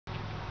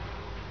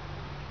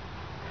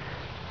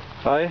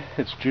Hi,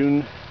 it's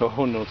June,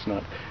 oh no it's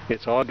not,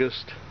 it's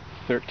August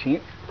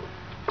 13th,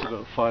 it's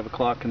about 5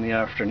 o'clock in the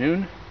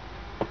afternoon,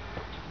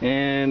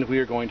 and we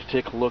are going to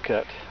take a look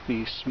at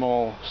the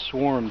small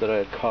swarm that I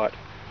had caught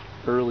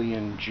early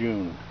in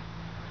June.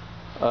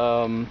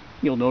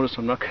 You'll notice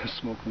I'm not going to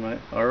smoke them,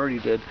 I already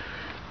did.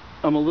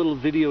 I'm a little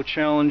video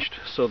challenged,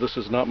 so this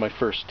is not my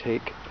first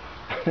take,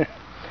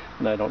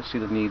 and I don't see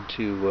the need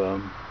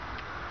to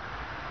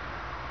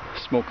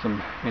smoke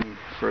them any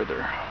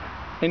further.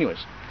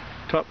 Anyways,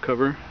 top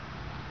cover.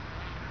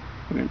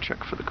 We're going to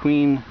check for the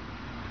queen.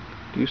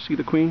 Do you see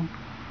the queen?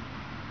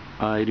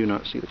 I do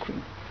not see the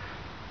queen.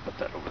 Put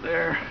that over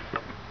there.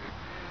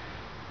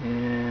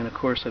 And of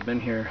course I've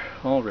been here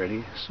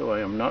already, so I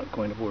am not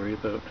going to worry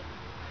about...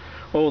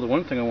 Oh, the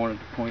one thing I wanted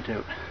to point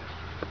out.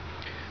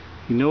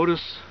 You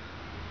notice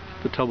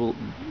the double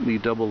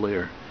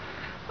layer.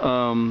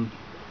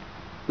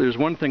 There's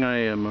one thing I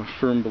am a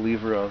firm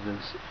believer of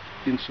is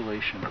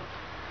insulation.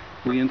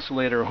 We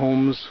insulate our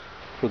homes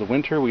for the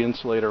winter, we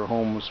insulate our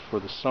homes for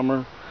the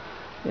summer,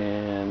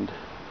 and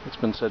it's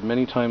been said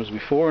many times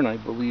before, and I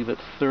believe it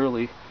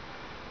thoroughly,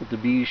 that the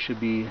bees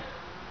should be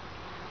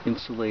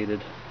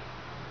insulated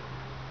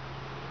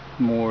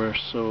more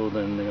so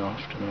than they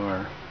often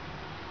are.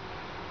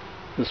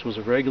 This was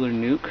a regular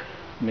nuke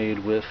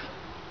made with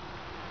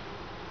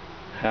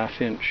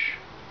 1/2-inch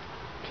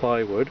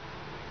plywood,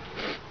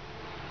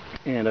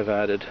 and I've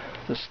added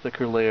this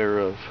thicker layer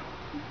of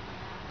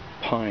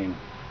pine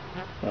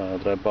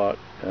that I bought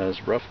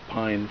as rough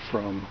pine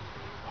from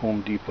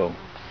Home Depot.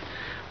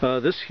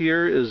 This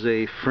here is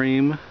a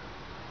frame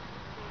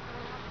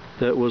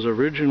that was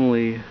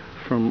originally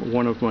from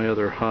one of my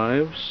other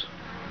hives.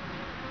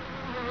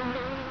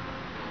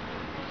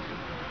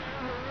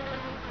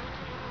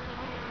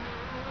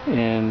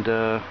 And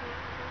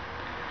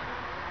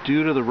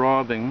due to the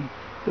robbing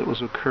that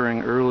was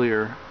occurring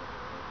earlier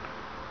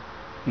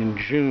in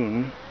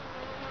June,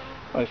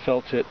 I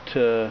felt it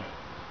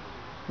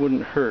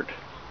wouldn't hurt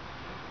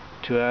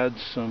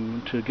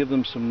to give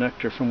them some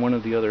nectar from one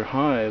of the other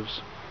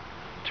hives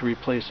to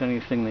replace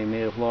anything they may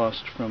have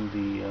lost from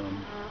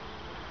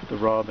the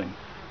robbing.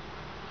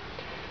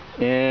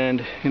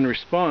 And in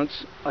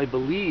response, I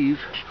believe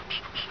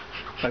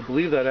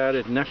that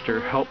added nectar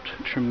helped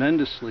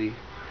tremendously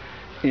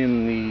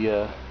in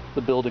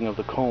the building of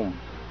the comb,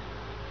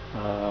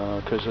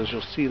 because as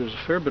you'll see, there's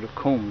a fair bit of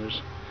comb.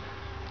 There's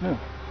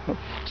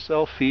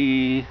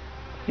selfie,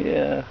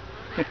 yeah.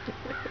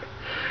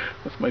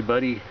 With my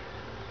buddy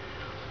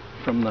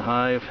from the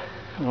hive.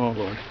 Oh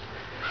Lord,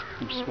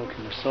 I'm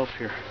smoking myself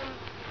here.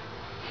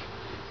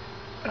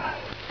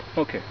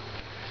 Okay,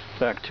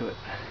 back to it.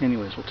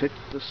 Anyways, we'll take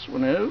this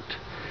one out.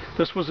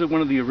 This was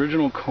one of the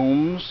original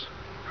combs,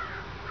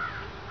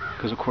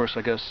 because of course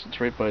I guess it's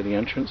right by the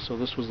entrance, so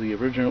this was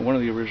one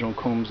of the original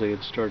combs they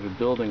had started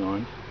building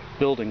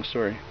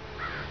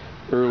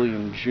early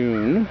in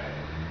June.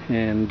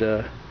 And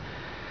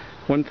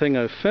one thing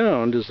I've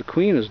found is the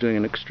queen is doing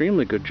an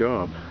extremely good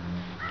job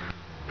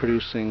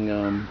producing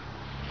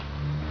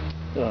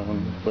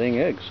laying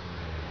eggs.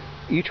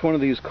 Each one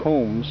of these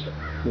combs,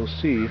 you'll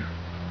see,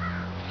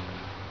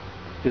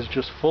 is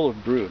just full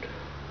of brood.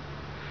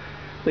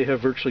 They have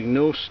virtually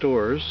no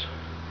stores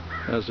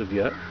as of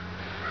yet,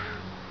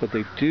 but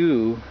they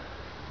do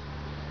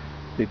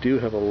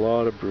have a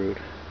lot of brood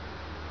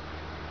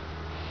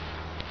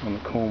on the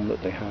comb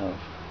that they have.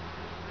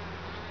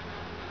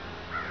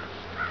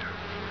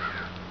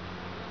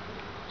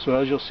 So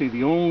as you'll see,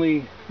 the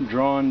only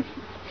drawn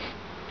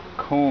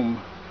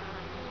comb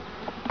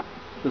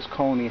this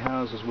colony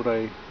has is what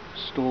I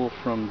stole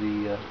from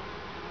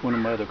one of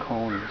my other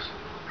colonies.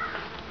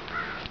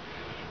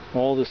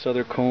 All this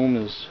other comb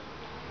is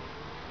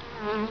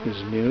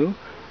new,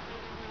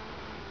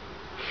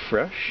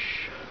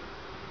 fresh,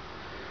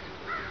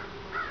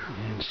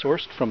 and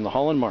sourced from the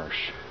Holland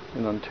Marsh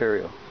in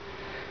Ontario.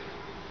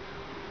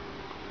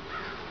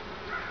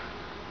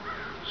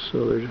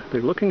 So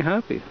they're looking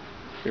happy.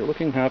 They're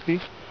looking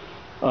happy.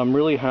 I'm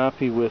really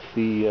happy with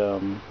the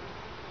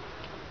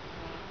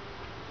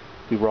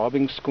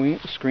robbing screen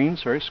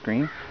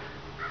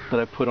that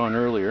I put on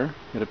earlier.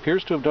 It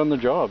appears to have done the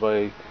job.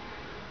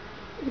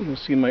 You'll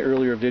see in my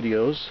earlier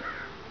videos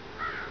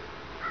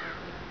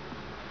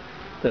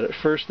that at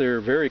first they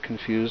were very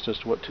confused as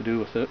to what to do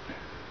with it,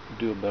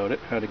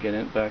 how to get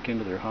it back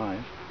into their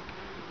hive.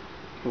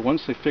 But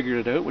once they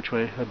figured it out, which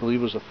I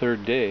believe was the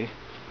third day,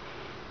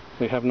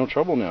 they have no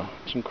trouble now.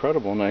 It's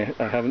incredible, and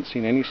I haven't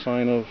seen any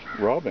sign of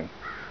robbing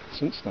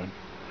since then.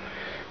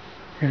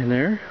 And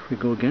there we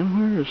go again.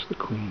 Where is the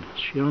queen?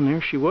 Is she on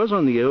there? She was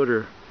on the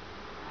outer,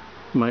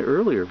 my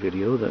earlier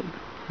video that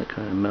I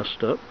kind of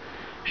messed up.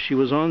 She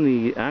was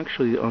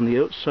actually on the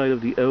outside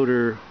of the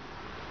outer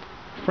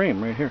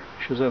frame right here.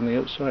 She was on the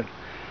outside,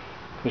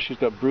 because she's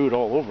got brood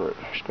all over it.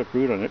 She's got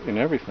brood on it and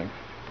everything.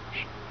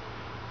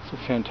 It's a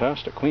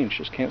fantastic queen. She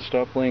just can't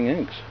stop laying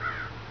eggs.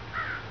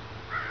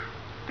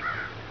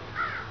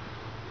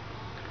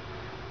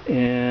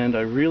 And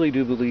I really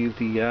do believe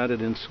the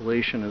added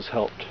insulation has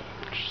helped,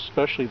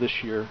 especially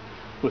this year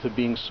with it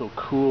being so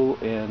cool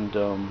and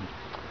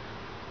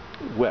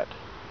wet.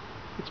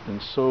 It's been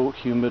so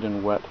humid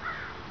and wet.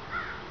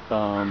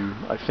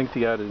 I think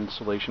the added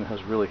insulation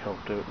has really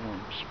helped out.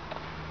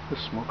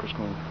 This smoker's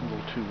going a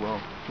little too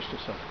well. Just a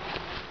sec.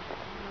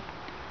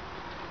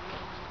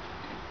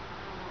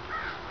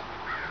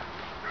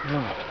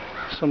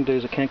 Some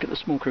days I can't get the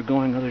smoker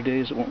going, other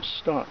days it won't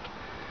stop.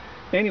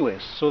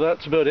 Anyways, so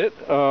that's about it.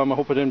 I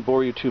hope I didn't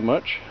bore you too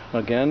much.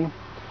 Again,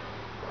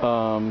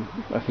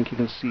 I think you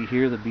can see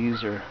here the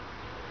bees are,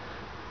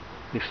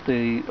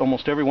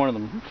 almost every one of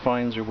them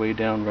finds their way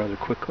down rather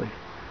quickly.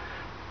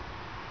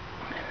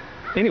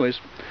 Anyways,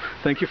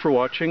 thank you for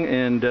watching,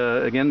 and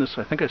again, this,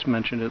 I think I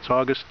mentioned it's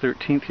August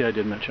 13th. Yeah, I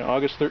did mention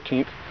August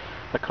 13th.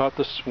 I caught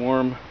this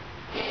swarm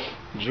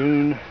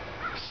June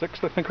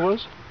 6th, I think it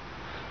was.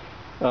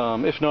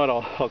 If not,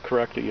 I'll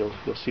correct it. You'll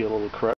see a little correct.